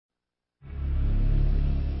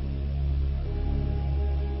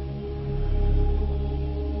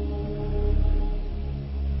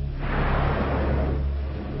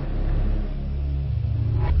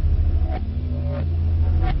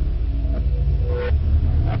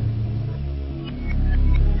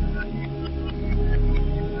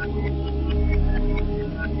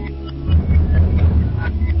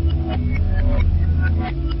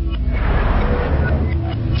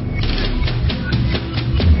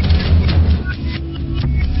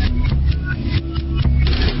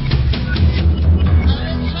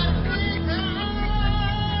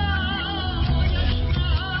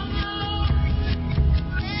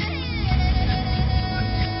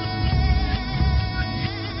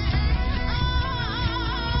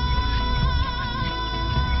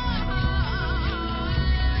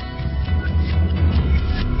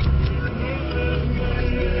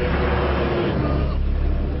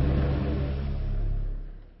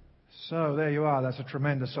So there you are. That's a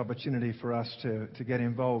tremendous opportunity for us to get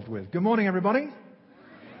involved with. Good morning, everybody.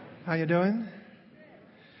 How you doing?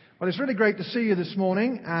 Well, it's really great to see you this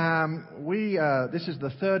morning. This is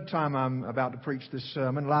the third time I'm about to preach this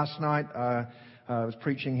sermon. Last night I was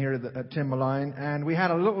preaching here at Timberline, and we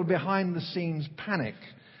had a little behind-the-scenes panic.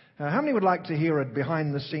 How many would like to hear a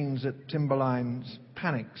behind-the-scenes at Timberline's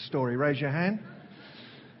panic story? Raise your hand.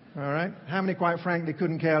 All right. How many, quite frankly,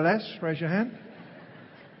 couldn't care less? Raise your hand.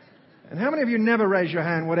 And how many of you never raise your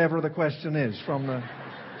hand, whatever the question is from the...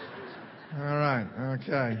 All right,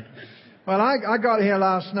 okay. Well, I got here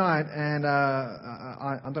last night, and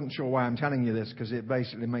I'm not sure why I'm telling you this, because it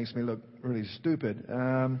basically makes me look really stupid.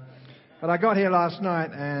 But I got here last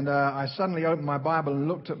night, and I suddenly opened my Bible and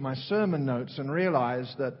looked at my sermon notes and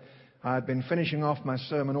realized that I'd been finishing off my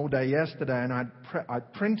sermon all day yesterday, and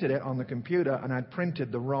I'd printed it on the computer, and I'd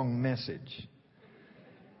printed the wrong message.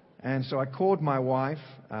 And so I called my wife,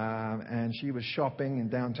 and she was shopping in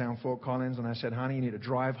downtown Fort Collins, and I said, honey, you need to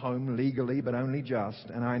drive home legally, but only just,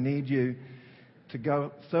 and I need you to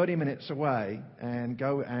go 30 minutes away and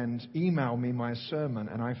go and email me my sermon.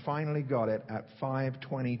 And I finally got it at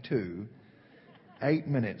 5:22, 8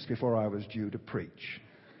 minutes before I was due to preach.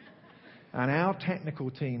 And our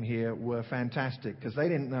technical team here were fantastic, because they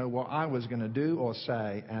didn't know what I was going to do or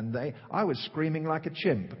say, and I was screaming like a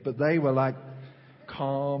chimp, but they were like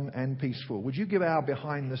calm and peaceful. Would you give our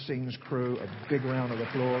behind-the-scenes crew a big round of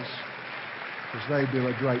applause? Because they do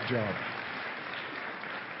a great job.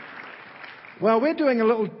 Well, we're doing a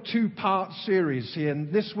little two-part series here, and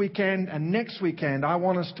this weekend and next weekend I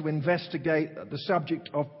want us to investigate the subject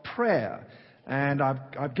of prayer. And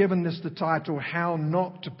I've given this the title, How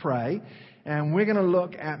Not to Pray. And we're going to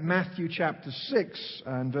look at Matthew chapter 6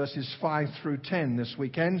 and verses 5 through 10 this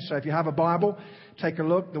weekend. So if you have a Bible, take a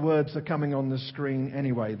look. The words are coming on the screen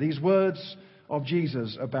anyway. These words of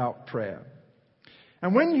Jesus about prayer.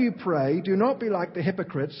 And when you pray, do not be like the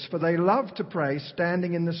hypocrites, for they love to pray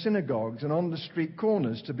standing in the synagogues and on the street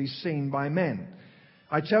corners to be seen by men.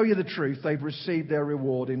 I tell you the truth, they've received their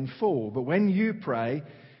reward in full. But when you pray,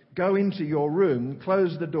 go into your room,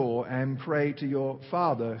 close the door, and pray to your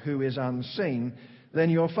Father who is unseen. Then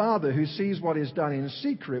your Father who sees what is done in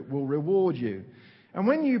secret will reward you. And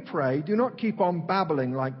when you pray, do not keep on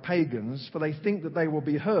babbling like pagans, for they think that they will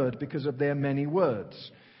be heard because of their many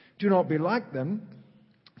words. Do not be like them,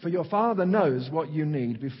 for your Father knows what you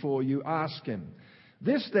need before you ask Him.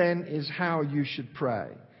 This then is how you should pray.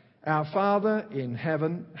 Our Father in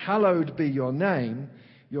heaven, hallowed be your name.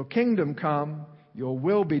 Your kingdom come. Your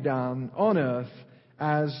will be done on earth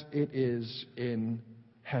as it is in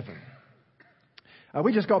heaven.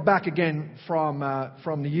 We just got back again from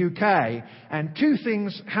the UK, and two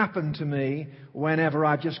things happen to me whenever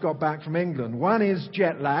I've just got back from England. One is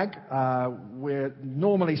jet lag. We're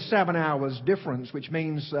normally 7 hours difference, which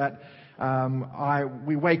means that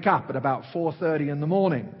we wake up at about 4:30 in the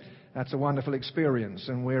morning. That's a wonderful experience,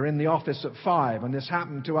 and we're in the office at 5, and this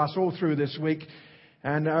happened to us all through this week.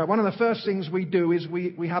 And one of the first things we do is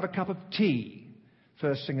we have a cup of tea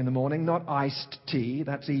first thing in the morning. Not iced tea,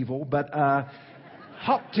 that's evil, but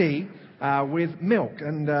hot tea with milk.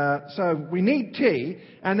 And so we need tea.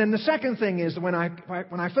 And then the second thing is when I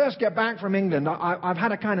first get back from England, I've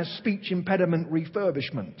had a kind of speech impediment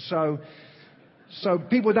refurbishment. So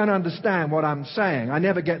people don't understand what I'm saying. I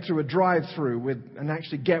never get through a drive-through and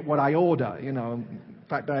actually get what I order, you know.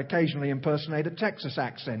 In fact, I occasionally impersonate a Texas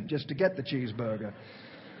accent just to get the cheeseburger.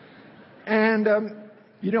 And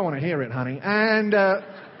you don't want to hear it, honey. And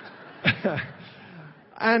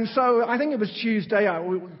and so I think it was Tuesday.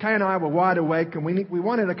 Kay and I were wide awake, and we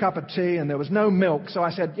wanted a cup of tea, and there was no milk. So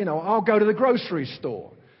I said, I'll go to the grocery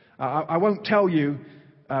store. I won't tell you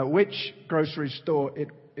which grocery store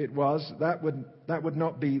it was. That would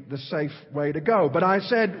not be the safe way to go. But I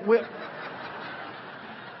said,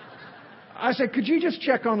 could you just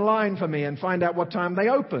check online for me and find out what time they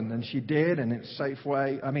open? And she did, and it's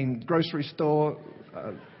Safeway, grocery store,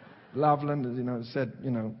 Loveland, said,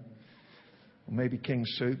 or maybe King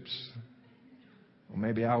Soup's, or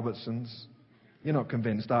maybe Albertsons. You're not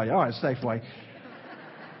convinced, are you? All right, Safeway.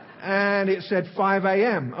 And it said 5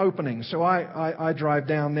 a.m. opening. So I drive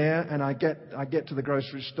down there, and I get to the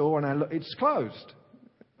grocery store, and I look, it's closed.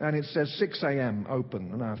 And it says 6 a.m.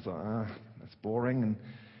 open. And I thought, that's boring. And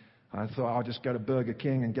I thought I'll just go to Burger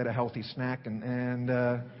King and get a healthy snack.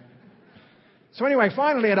 So anyway,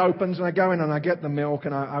 finally it opens, and I go in and I get the milk,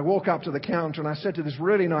 and I walk up to the counter, and I said to this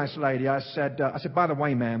really nice lady, I said, by the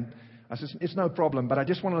way, ma'am, I said, it's no problem, but I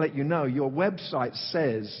just want to let you know your website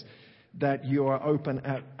says that you are open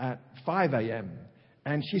at 5 a.m.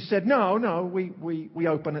 And she said, no, we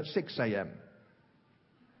open at 6 a.m.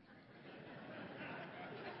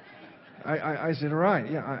 I said, all right,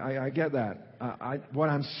 yeah, I get that. What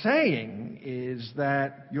I'm saying is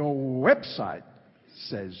that your website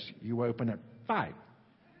says you open at 5.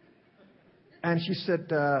 And she said,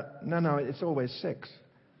 no, it's always 6.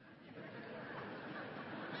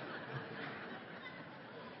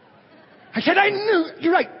 I said, I knew,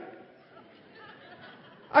 you're right.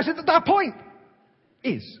 I said, the point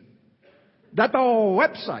is that the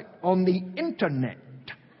website on the internet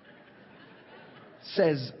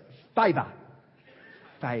says 5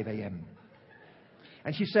 a.m.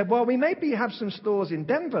 And she said, well, we maybe have some stores in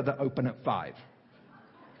Denver that open at 5.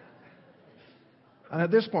 And at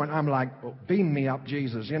this point, I'm like, oh, beam me up,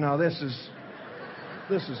 Jesus. You know, this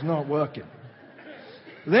is not working.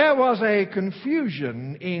 There was a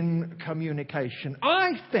confusion in communication.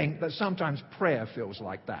 I think that sometimes prayer feels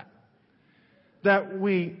like that. That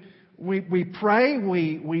we pray,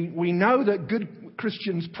 we know that good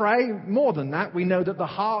Christians pray. More than that, we know that the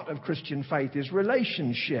heart of Christian faith is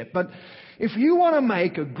relationship. But if you want to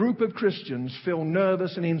make a group of Christians feel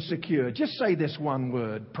nervous and insecure, just say this one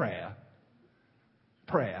word, prayer.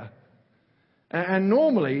 Prayer. And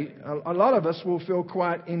normally, a lot of us will feel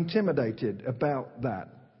quite intimidated about that.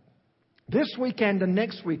 This weekend and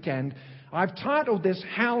next weekend, I've titled this,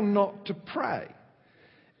 How Not to Pray.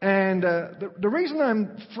 And the reason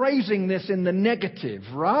I'm phrasing this in the negative,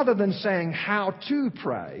 rather than saying how to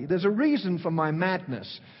pray, there's a reason for my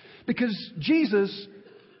madness. Because Jesus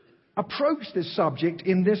approached this subject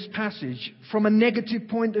in this passage from a negative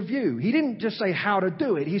point of view. He didn't just say how to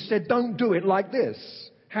do it. He said, don't do it like this.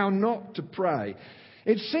 How not to pray.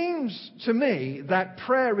 It seems to me that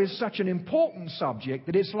prayer is such an important subject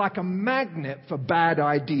that it's like a magnet for bad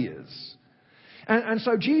ideas. And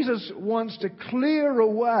so Jesus wants to clear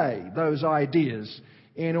away those ideas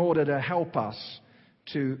in order to help us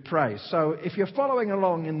to pray. So if you're following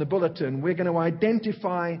along in the bulletin, we're going to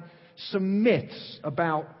identify some myths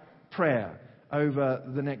about prayer over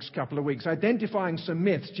the next couple of weeks. Identifying some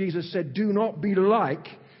myths. Jesus said, do not be like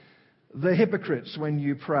the hypocrites when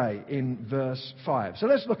you pray, in verse 5. So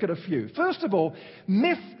let's look at a few. First of all,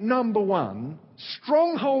 myth number 1,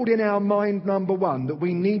 stronghold in our mind number 1 that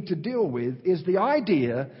we need to deal with is the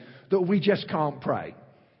idea that we just can't pray.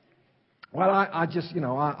 Well,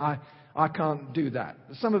 I can't do that.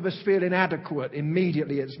 Some of us feel inadequate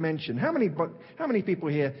immediately it's mentioned. How many people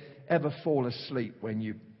here ever fall asleep when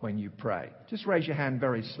you pray? Just raise your hand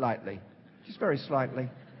very slightly. Just very slightly.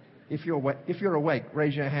 If you're awake,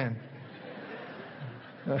 raise your hand.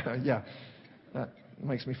 Yeah, that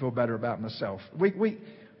makes me feel better about myself.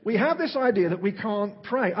 We have this idea that we can't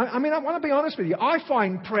pray. I mean, I want to be honest with you. I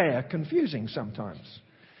find prayer confusing sometimes.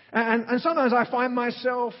 And sometimes I find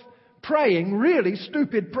myself praying really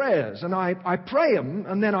stupid prayers. And I pray them,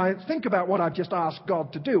 and then I think about what I've just asked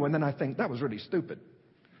God to do, and then I think, that was really stupid.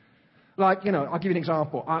 Like, I'll give you an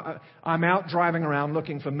example. I'm out driving around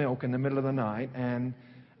looking for milk in the middle of the night, and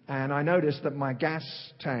I notice that my gas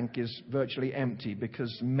tank is virtually empty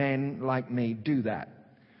because men like me do that.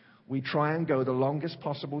 We try and go the longest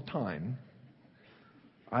possible time.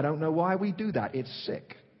 I don't know why we do that. It's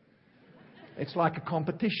sick. It's like a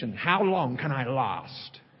competition. How long can I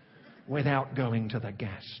last without going to the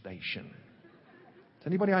gas station? Does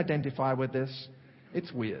anybody identify with this?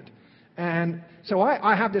 It's weird. And so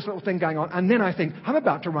I have this little thing going on, and then I think, I'm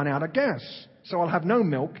about to run out of gas. So I'll have no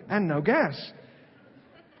milk and no gas.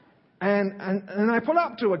 And I pull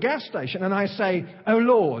up to a gas station and I say, oh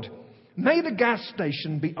Lord, may the gas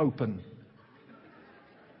station be open.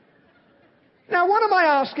 Now, what am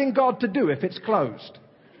I asking God to do if it's closed?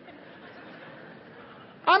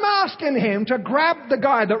 I'm asking Him to grab the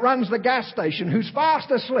guy that runs the gas station who's fast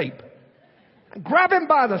asleep, grab him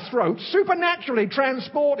by the throat, supernaturally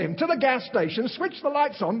transport him to the gas station, switch the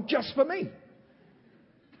lights on just for me.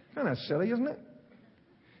 Kind of silly, isn't it?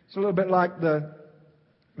 It's a little bit like the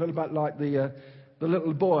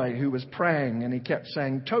little boy who was praying and he kept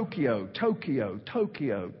saying, Tokyo, Tokyo,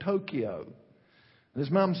 Tokyo, Tokyo. And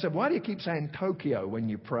his mum said, why do you keep saying Tokyo when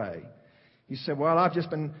you pray? He said, well, I've just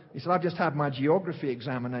had my geography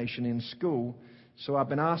examination in school, so I've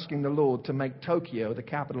been asking the Lord to make Tokyo the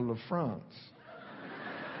capital of France.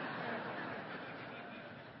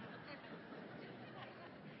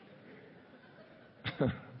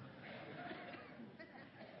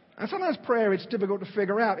 And sometimes prayer, it's difficult to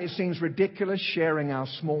figure out. It seems ridiculous sharing our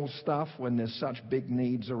small stuff when there's such big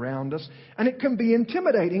needs around us. And it can be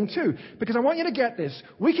intimidating too. Because I want you to get this.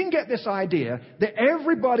 We can get this idea that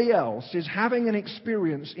everybody else is having an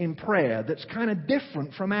experience in prayer that's kind of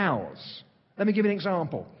different from ours. Let me give you an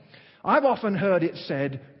example. I've often heard it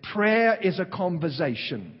said, prayer is a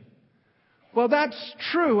conversation. Well, that's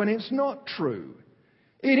true and it's not true.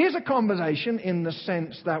 It is a conversation in the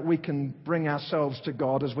sense that we can bring ourselves to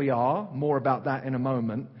God as we are. More about that in a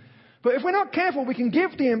moment. But if we're not careful, we can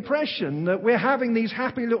give the impression that we're having these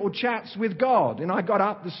happy little chats with God. And I got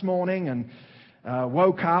up this morning and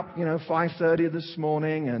woke up, 5:30 this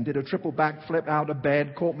morning and did a triple backflip out of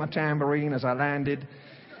bed, caught my tambourine as I landed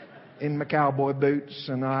in my cowboy boots.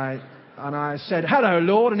 And I said, "Hello,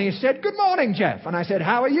 Lord." And he said, "Good morning, Jeff." And I said,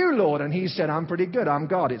 "How are you, Lord?" And he said, "I'm pretty good. I'm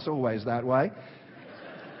God. It's always that way."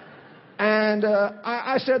 And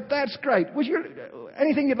I said, "That's great.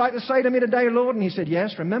 Anything you'd like to say to me today, Lord?" And he said,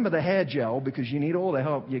 "Yes, remember the hair gel because you need all the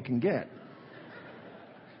help you can get."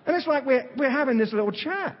 And it's like we're having this little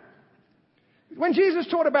chat. When Jesus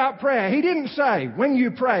taught about prayer, he didn't say, when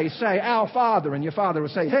you pray, say, "Our Father," and your Father will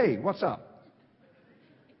say, "Hey, what's up?"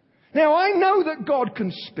 Now, I know that God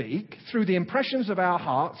can speak through the impressions of our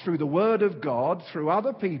heart, through the Word of God, through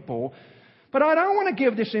other people, but I don't want to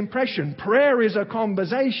give this impression prayer is a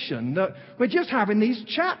conversation, that we're just having these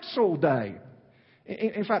chats all day.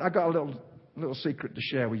 In fact, I've got a little secret to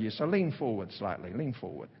share with you, so lean forward slightly, lean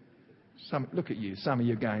forward. Look at you, some of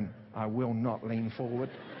you going, "I will not lean forward."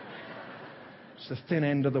 It's the thin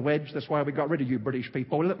end of the wedge, that's why we got rid of you British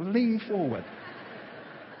people. Lean forward.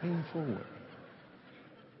 Lean forward.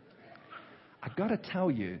 I've got to tell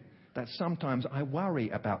you that sometimes I worry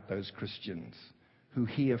about those Christians who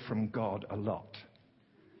hear from God a lot.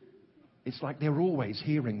 It's like they're always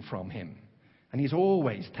hearing from Him. And He's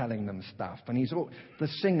always telling them stuff. And He's the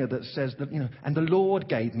singer that says that, "And the Lord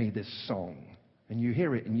gave me this song." And you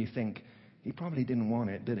hear it and you think, He probably didn't want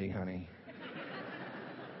it, did He, honey?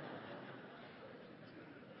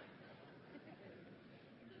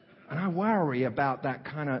 And I worry about that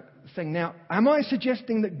kind of thing. Now, am I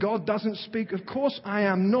suggesting that God doesn't speak? Of course I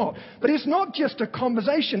am not. But it's not just a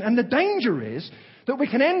conversation. And the danger is that we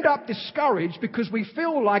can end up discouraged because we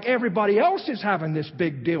feel like everybody else is having this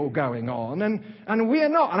big deal going on. And we're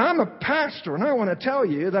not. And I'm a pastor, and I want to tell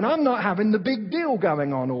you that I'm not having the big deal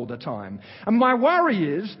going on all the time. And my worry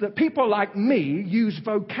is that people like me use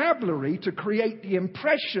vocabulary to create the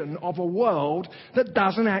impression of a world that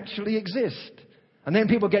doesn't actually exist. And then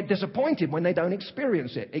people get disappointed when they don't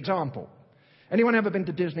experience it. Example. Anyone ever been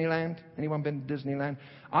to Disneyland? Anyone been to Disneyland?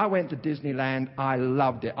 I went to Disneyland. I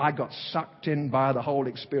loved it. I got sucked in by the whole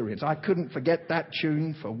experience. I couldn't forget that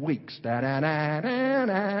tune for weeks. Da, da, da, da,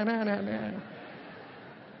 da, da, da.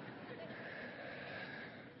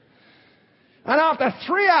 And after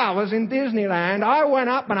 3 hours in Disneyland, I went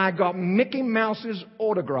up and I got Mickey Mouse's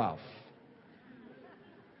autograph.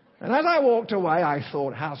 And as I walked away, I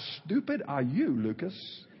thought, how stupid are you, Lucas?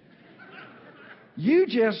 You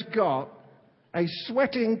just got a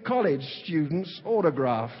sweating college student's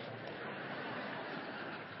autograph.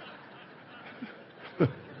 But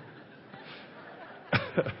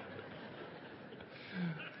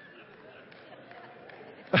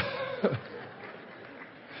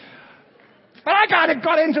I kind of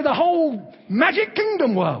got into the whole Magic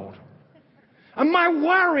Kingdom world. And my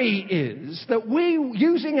worry is that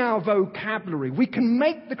using our vocabulary, we can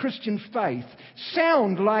make the Christian faith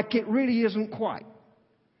sound like it really isn't quite.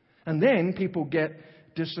 And then people get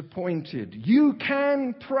disappointed. You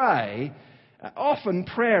can pray. Often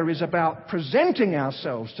prayer is about presenting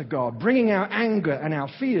ourselves to God, bringing our anger and our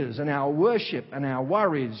fears and our worship and our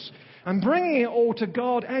worries, and bringing it all to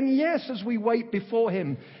God. And yes, as we wait before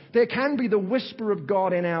Him, there can be the whisper of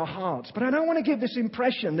God in our hearts. But I don't want to give this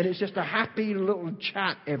impression that it's just a happy little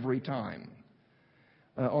chat every time.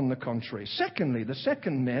 On the contrary. Secondly, the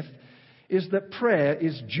second myth is that prayer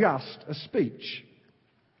is just a speech.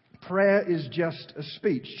 Prayer is just a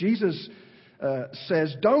speech. Jesus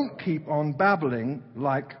says, "Don't keep on babbling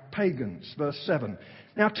like pagans." Verse 7.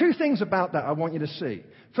 Now, two things about that I want you to see.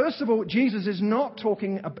 First of all, Jesus is not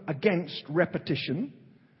talking against repetition.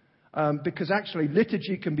 Because actually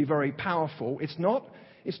liturgy can be very powerful. It's not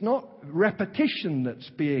repetition that's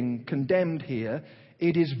being condemned here.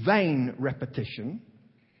 It is vain repetition.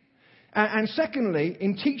 And secondly,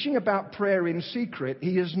 in teaching about prayer in secret,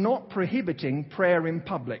 He is not prohibiting prayer in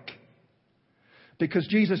public. Because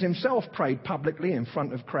Jesus Himself prayed publicly in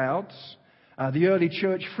front of crowds. The early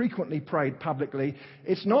church frequently prayed publicly.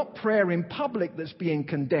 It's not prayer in public that's being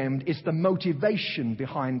condemned. It's the motivation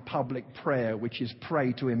behind public prayer, which is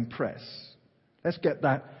pray to impress. Let's get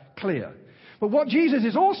that clear. But what Jesus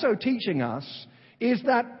is also teaching us is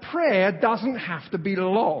that prayer doesn't have to be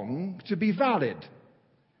long to be valid.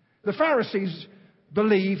 The Pharisees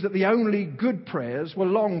believed that the only good prayers were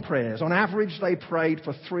long prayers. On average, they prayed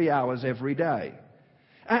for 3 hours every day.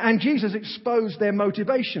 And Jesus exposed their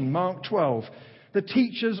motivation. Mark 12. The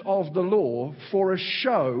teachers of the law, for a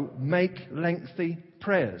show, make lengthy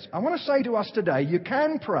prayers. I want to say to us today, you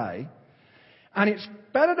can pray, and it's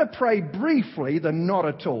better to pray briefly than not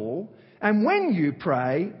at all. And when you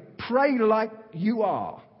pray, pray like you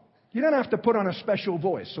are. You don't have to put on a special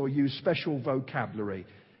voice or use special vocabulary.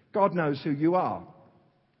 God knows who you are.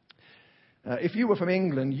 If you were from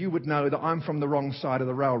England, you would know that I'm from the wrong side of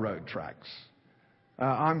the railroad tracks.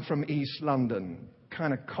 I'm from East London,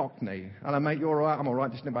 kind of Cockney. Hello, mate, you all right? I'm all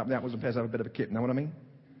right. Just about that was a have a bit of a kip. Know what I mean?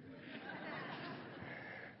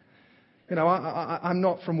 You know, I'm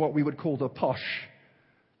not from what we would call the posh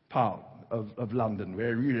part of London,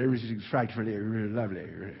 where everything is frightfully lovely.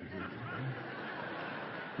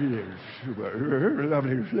 Lovely,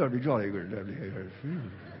 jolly good, lovely.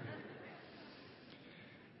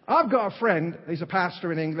 I've got a friend, he's a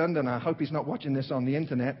pastor in England, and I hope he's not watching this on the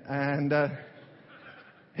internet, and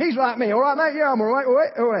he's like me. All right, mate? Yeah, I'm all right,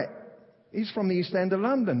 all right. He's from the East End of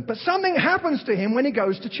London. But something happens to him when he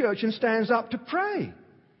goes to church and stands up to pray.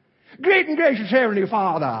 Great and gracious Heavenly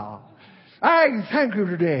Father, I thank you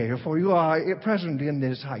today for you are present in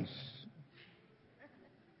this house.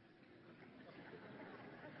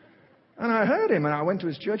 And I heard him, and I went to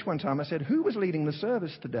his church one time. I said, who was leading the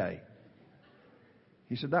service today?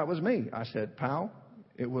 He said, that was me. I said, pal,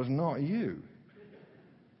 it was not you.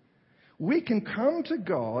 We can come to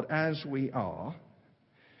God as we are.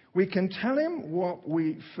 We can tell him what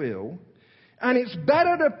we feel. And it's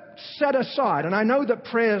better to set aside. And I know that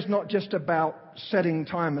prayer is not just about setting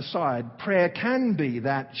time aside. Prayer can be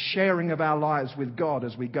that sharing of our lives with God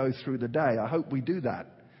as we go through the day. I hope we do that.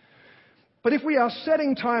 But if we are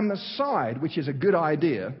setting time aside, which is a good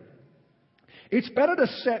idea, it's better to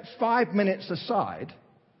set 5 minutes aside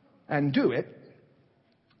and do it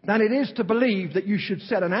than it is to believe that you should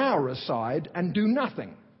set an hour aside and do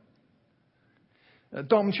nothing.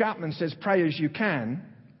 Dom Chapman says, pray as you can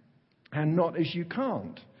and not as you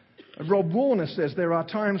can't. Rob Warner says there are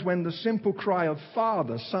times when the simple cry of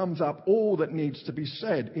Father sums up all that needs to be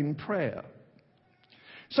said in prayer.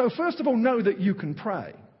 So first of all, know that you can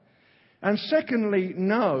pray. And secondly,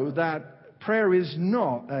 know that prayer is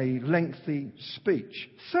not a lengthy speech.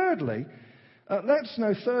 Thirdly, let's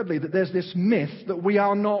know that there's this myth that we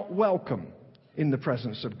are not welcome in the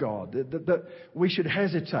presence of God, that we should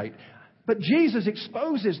hesitate. But Jesus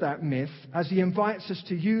exposes that myth as he invites us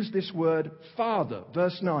to use this word Father.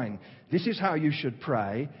 Verse 9, this is how you should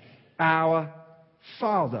pray, our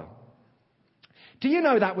Father. Do you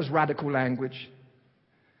know that was radical language?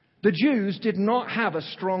 The Jews did not have a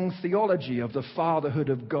strong theology of the fatherhood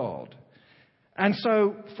of God. And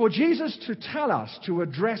so for Jesus to tell us to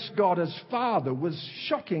address God as Father was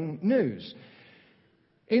shocking news.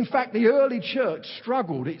 In fact, the early church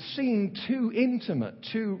struggled. It seemed too intimate,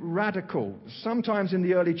 too radical. Sometimes in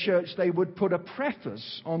the early church they would put a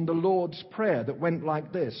preface on the Lord's Prayer that went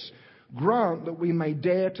like this: grant that we may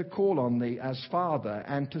dare to call on thee as Father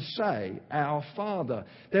and to say, our Father.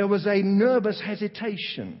 There was a nervous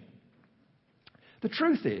hesitation. The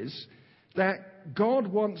truth is that God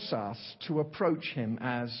wants us to approach him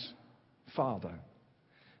as Father.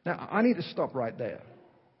 Now, I need to stop right there.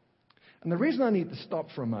 And the reason I need to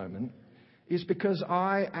stop for a moment is because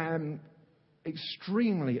I am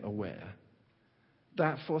extremely aware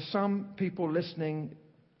that for some people listening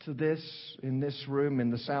to this, in this room,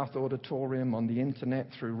 in the South Auditorium, on the internet,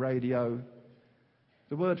 through radio,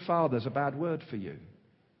 the word Father is a bad word for you.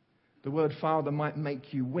 The word Father might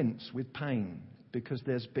make you wince with pain because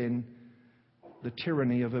there's been the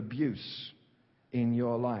tyranny of abuse in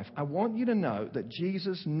your life. I want you to know that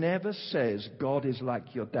Jesus never says God is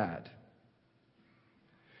like your dad,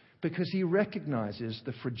 because he recognizes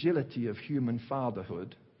the fragility of human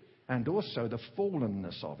fatherhood and also the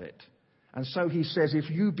fallenness of it. And so he says, if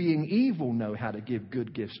you being evil know how to give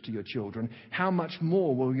good gifts to your children, how much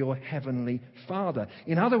more will your heavenly Father?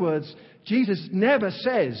 In other words, Jesus never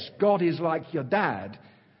says God is like your dad.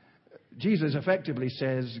 Jesus effectively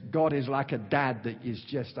says God is like a dad that is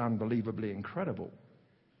just unbelievably incredible.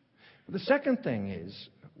 The second thing is,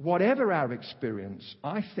 whatever our experience,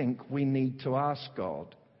 I think we need to ask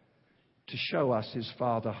God to show us his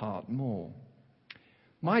father heart more.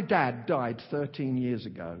 My dad died 13 years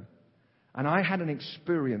ago, and I had an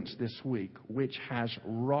experience this week which has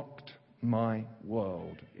rocked my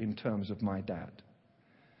world in terms of my dad.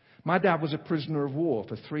 My dad was a prisoner of war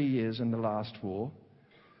for 3 years in the last war.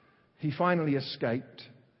 He finally escaped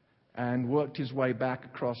and worked his way back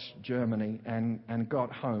across Germany and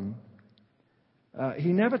got home. He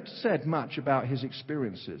never said much about his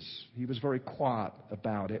experiences. He was very quiet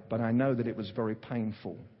about it, but I know that it was very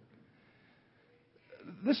painful.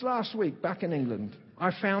 This last week, back in England,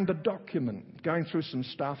 I found a document, going through some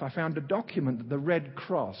stuff, I found a document that the Red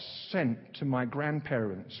Cross sent to my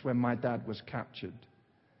grandparents when my dad was captured.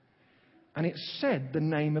 And it said the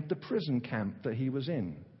name of the prison camp that he was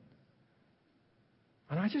in.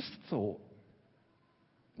 And I just thought,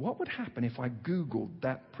 what would happen if I Googled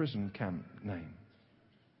that prison camp name?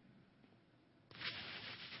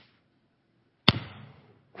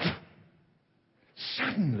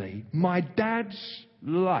 Suddenly, my dad's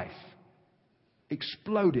life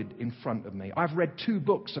exploded in front of me. I've read 2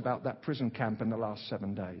 books about that prison camp in the last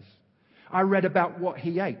 7 days. I read about what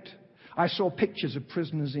he ate. I saw pictures of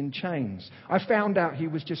prisoners in chains. I found out he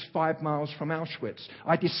was just 5 miles from Auschwitz.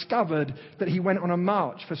 I discovered that he went on a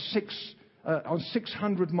march for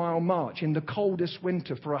 600-mile march in the coldest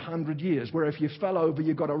winter for 100 years, where if you fell over,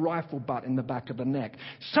 you got a rifle butt in the back of the neck.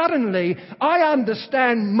 Suddenly, I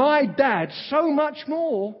understand my dad so much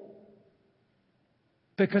more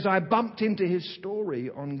because I bumped into his story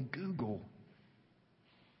on Google.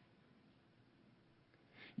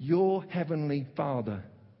 Your Heavenly Father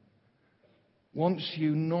wants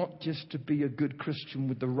you not just to be a good Christian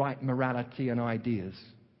with the right morality and ideas,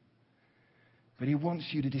 but He wants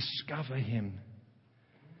you to discover Him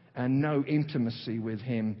and know intimacy with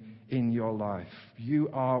Him in your life. You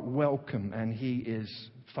are welcome, and He is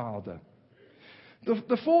Father.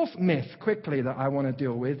 The fourth myth, quickly, that I want to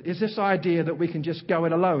deal with is this idea that we can just go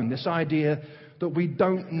it alone, this idea that we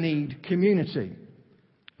don't need community.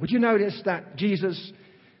 Would you notice that Jesus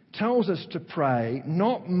tells us to pray,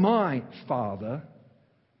 not my Father,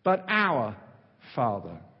 but our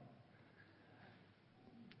Father?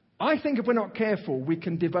 I think if we're not careful, we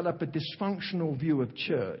can develop a dysfunctional view of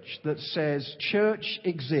church that says church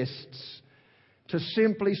exists to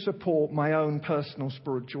simply support my own personal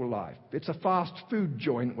spiritual life. It's a fast food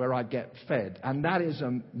joint where I get fed, and that is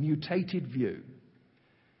a mutated view.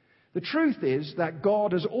 The truth is that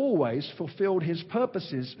God has always fulfilled His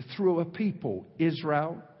purposes through a people,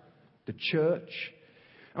 Israel, the church.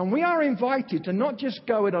 And we are invited to not just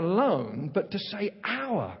go it alone, but to say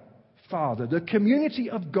our Father. The community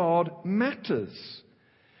of God matters.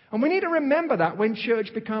 And we need to remember that when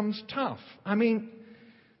church becomes tough. I mean,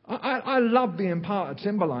 I love being part of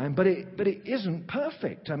Timberline, but it isn't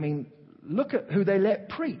perfect. I mean, look at who they let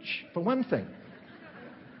preach, for one thing.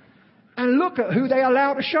 And look at who they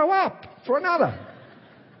allow to show up, for another.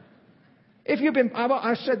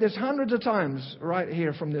 I've said this hundreds of times right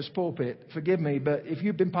here from this pulpit, forgive me, but if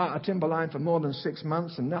you've been part of Timberline for more than 6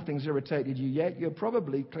 months and nothing's irritated you yet, you're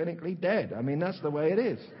probably clinically dead. I mean, that's the way it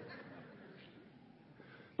is.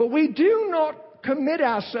 But we do not commit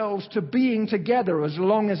ourselves to being together as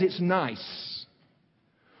long as it's nice.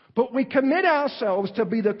 But we commit ourselves to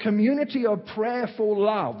be the community of prayerful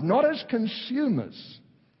love, not as consumers,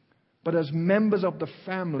 but as members of the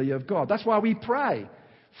family of God. That's why we pray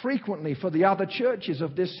frequently for the other churches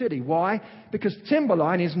of this city. Why? Because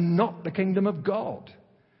Timberline is not the kingdom of God.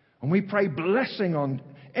 And we pray blessing on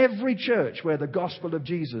every church where the gospel of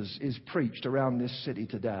Jesus is preached around this city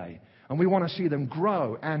today. And we want to see them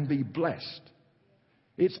grow and be blessed.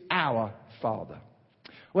 It's our Father.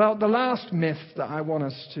 Well, the last myth that I want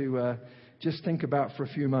us to just think about for a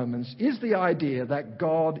few moments is the idea that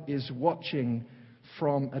God is watching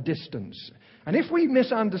from a distance. And if we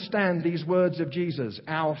misunderstand these words of Jesus,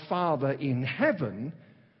 our Father in heaven,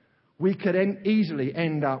 we could easily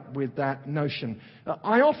end up with that notion.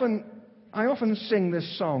 I often sing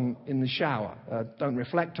this song in the shower. Don't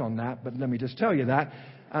reflect on that, but let me just tell you that.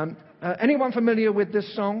 Anyone familiar with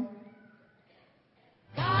this song?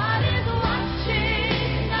 God is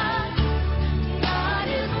watching us. God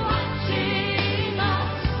is watching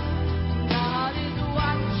us. God is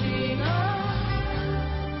watching us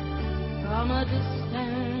from a distance.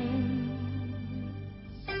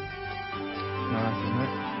 Nice, isn't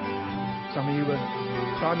it? Some of you were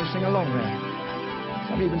starting to sing along there.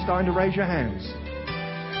 Some of you even starting to raise your hands.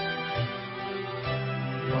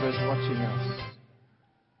 God is watching us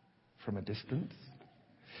from a distance.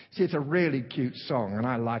 See, it's a really cute song, and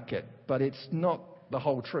I like it, but it's not the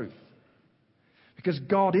whole truth. Because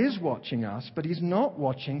God is watching us, but He's not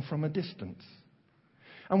watching from a distance.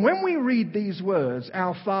 And when we read these words,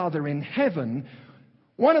 our Father in heaven,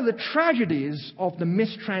 one of the tragedies of the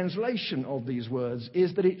mistranslation of these words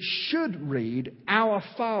is that it should read, our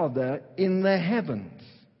Father in the heavens.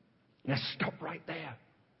 Now stop right there.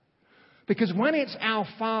 Because when it's our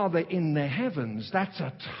Father in the heavens, that's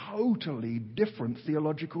a totally different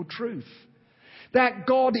theological truth. That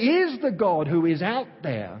God is the God who is out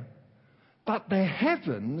there, but the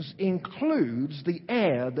heavens includes the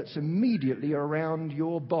air that's immediately around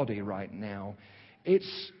your body right now.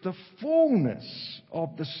 It's the fullness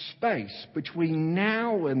of the space between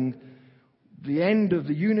now and the end of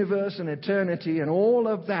the universe and eternity and all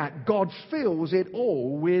of that. God fills it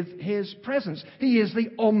all with His presence. He is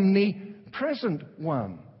the omnipresent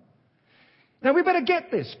one. Now we better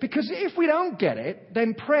get this, because if we don't get it,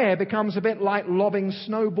 then prayer becomes a bit like lobbing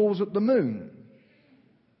snowballs at the moon.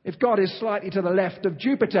 If God is slightly to the left of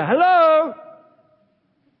Jupiter, hello?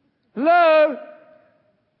 Hello?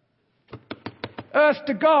 Earth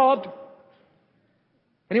to God.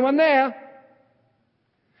 Anyone there?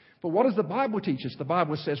 But what does the Bible teach us? The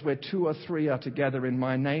Bible says where 2 or 3 are together in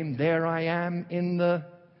my name, there I am in the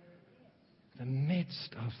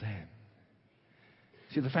midst of them.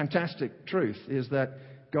 See, the fantastic truth is that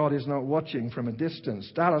God is not watching from a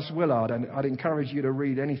distance. Dallas Willard, and I'd encourage you to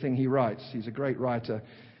read anything he writes. He's a great writer.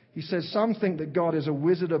 He says, some think that God is a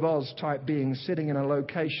Wizard of Oz type being sitting in a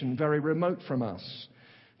location very remote from us.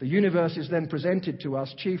 The universe is then presented to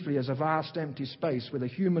us chiefly as a vast empty space with a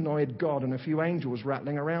humanoid God and a few angels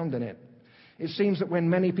rattling around in it. It seems that when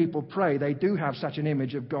many people pray, they do have such an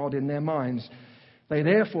image of God in their minds. They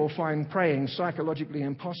therefore find praying psychologically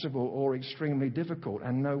impossible or extremely difficult,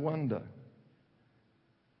 and no wonder.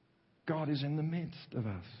 God is in the midst of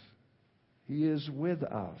us. He is with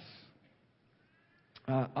us.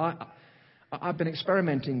 I've been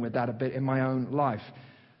experimenting with that a bit in my own life.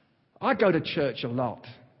 I go to church a lot.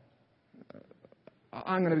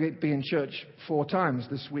 I'm going to be in church 4 times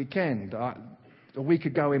this weekend. A week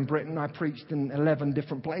ago in Britain, I preached in 11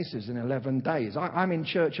 different places in 11 days. I'm in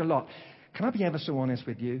church a lot. Can I be ever so honest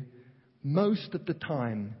with you? Most of the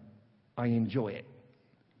time, I enjoy it.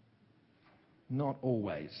 Not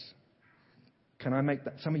always. Can I make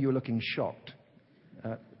that? Some of you are looking shocked.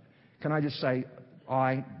 Can I just say,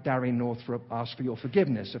 I, Darren Northrop, ask for your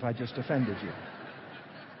forgiveness if I just offended you.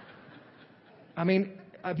 I mean,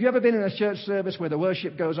 have you ever been in a church service where the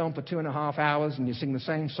worship goes on for 2.5 hours and you sing the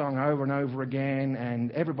same song over and over again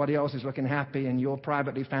and everybody else is looking happy and you're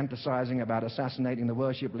privately fantasizing about assassinating the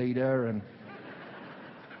worship leader and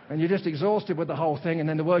you're just exhausted with the whole thing, and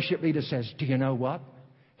then the worship leader says, do you know what?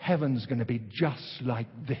 Heaven's going to be just like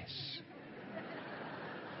this.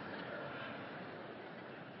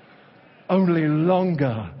 Only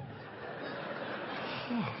longer.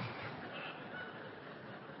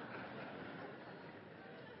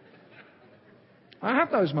 I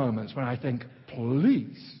have those moments when I think,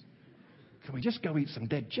 please, can we just go eat some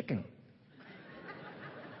dead chicken?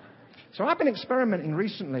 So I've been experimenting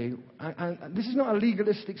recently. This is not a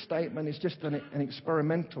legalistic statement. It's just an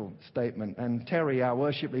experimental statement. And Terry, our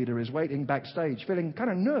worship leader, is waiting backstage, feeling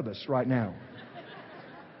kind of nervous right now.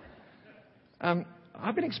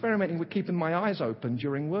 I've been experimenting with keeping my eyes open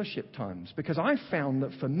during worship times, because I found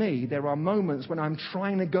that for me, there are moments when I'm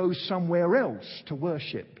trying to go somewhere else to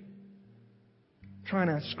worship. Trying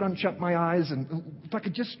to scrunch up my eyes and if I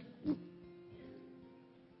could just...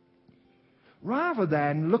 Rather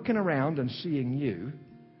than looking around and seeing you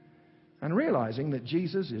and realizing that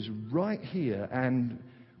Jesus is right here, and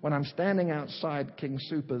when I'm standing outside King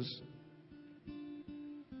Soopers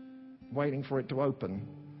waiting for it to open,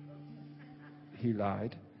 he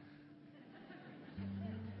lied,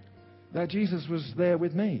 that Jesus was there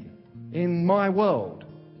with me in my world.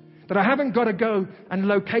 That I haven't got to go and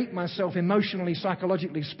locate myself emotionally,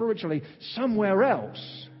 psychologically, spiritually somewhere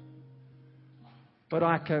else. But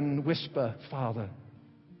I can whisper, Father,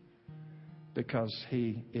 because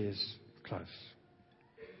He is close.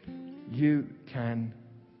 You can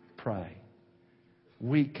pray.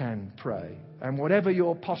 We can pray. And whatever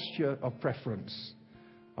your posture of preference,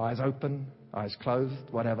 eyes open, eyes closed,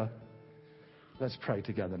 whatever, let's pray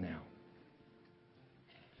together now.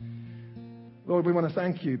 Lord, we want to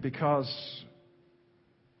thank You because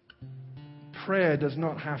prayer does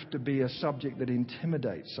not have to be a subject that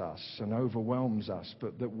intimidates us and overwhelms us,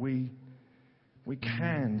 but that we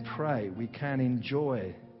can pray, we can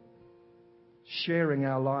enjoy sharing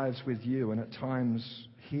our lives with You, and at times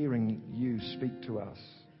hearing You speak to us.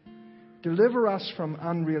 Deliver us from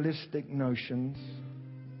unrealistic notions.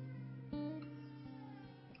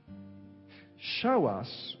 Show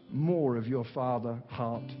us more of Your Father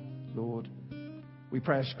heart, Lord. We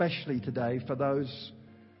pray especially today for those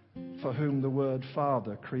for whom the word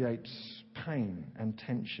Father creates pain and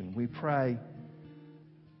tension. We pray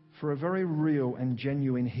for a very real and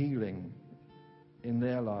genuine healing in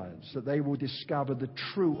their lives, that they will discover the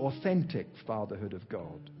true, authentic fatherhood of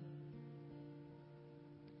God.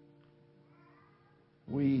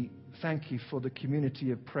 We thank You for the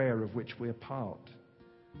community of prayer of which we're part.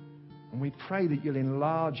 And we pray that You'll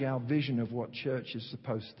enlarge our vision of what church is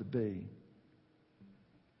supposed to be.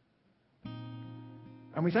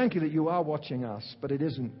 And we thank you that you are watching us, but it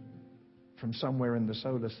isn't from somewhere in the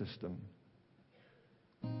solar system.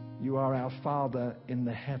 You are our Father in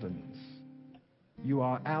the heavens. You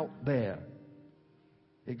are out there,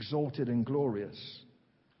 exalted and glorious.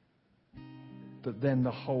 But then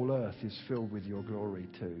the whole earth is filled with your glory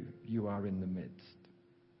too. You are in the midst.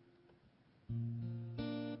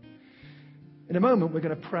 In a moment, we're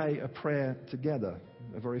going to pray a prayer together,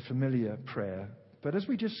 a very familiar prayer. But as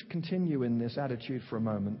we just continue in this attitude for a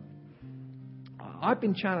moment, I've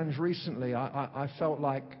been challenged recently. I felt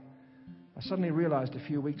like I suddenly realized a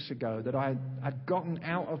few weeks ago that I'd gotten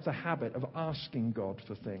out of the habit of asking God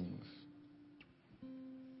for things.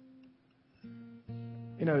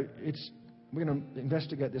 You know, we're going to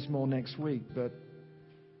investigate this more next week, but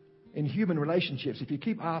in human relationships, if you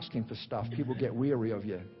keep asking for stuff, people get weary of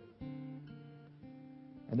you.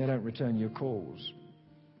 And they don't return your calls.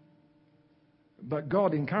 But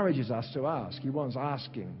God encourages us to ask. He wants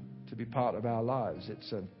asking to be part of our lives.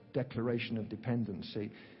 It's a declaration of dependency.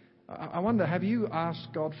 I wonder, have you asked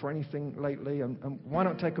God for anything lately? And why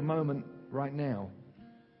not take a moment right now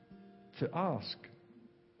to ask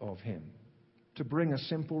of Him, to bring a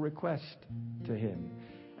simple request to Him.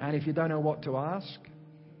 And if you don't know what to ask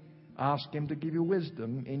Him to give you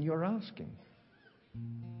wisdom in your asking.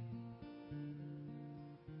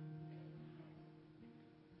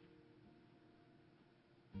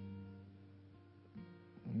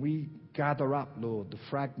 We gather up, Lord, the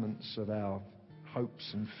fragments of our hopes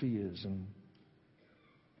and fears and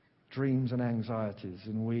dreams and anxieties,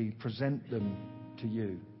 and we present them to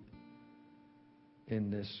you in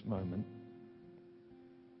this moment.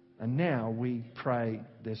 And now we pray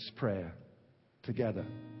this prayer together.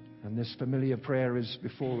 And this familiar prayer is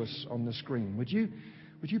before us on the screen. Would you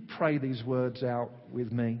pray these words out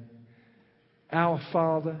with me? Our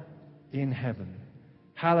Father in heaven,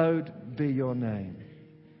 hallowed be your name.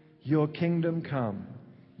 Your kingdom come,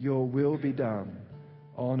 your will be done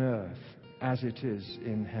on earth as it is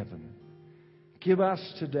in heaven. Give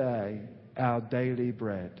us today our daily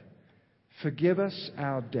bread. Forgive us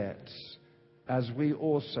our debts as we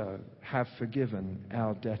also have forgiven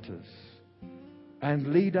our debtors.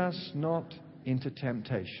 And lead us not into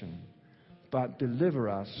temptation, but deliver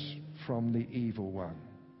us from the evil one.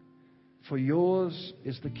 For yours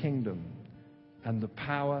is the kingdom and the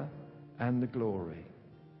power and the glory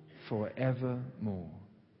forevermore.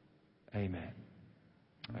 Amen.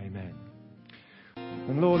 Amen.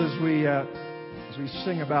 And Lord, as we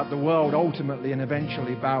sing about the world ultimately and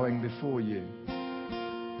eventually bowing before you,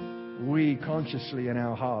 we consciously in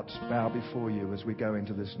our hearts bow before you as we go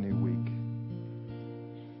into this new week.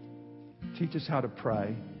 Teach us how to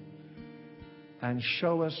pray and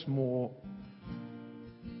show us more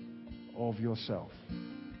of yourself,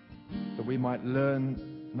 that we might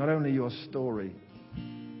learn not only your story,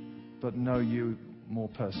 but know you more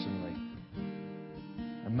personally.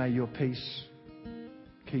 And may your peace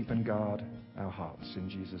keep and guard our hearts in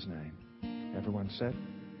Jesus' name. Everyone said?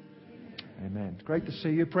 Amen. Great to see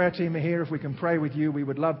you. Prayer team are here. If we can pray with you, we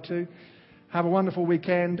would love to. Have a wonderful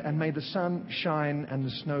weekend, and may the sun shine and the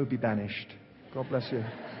snow be banished. God bless you.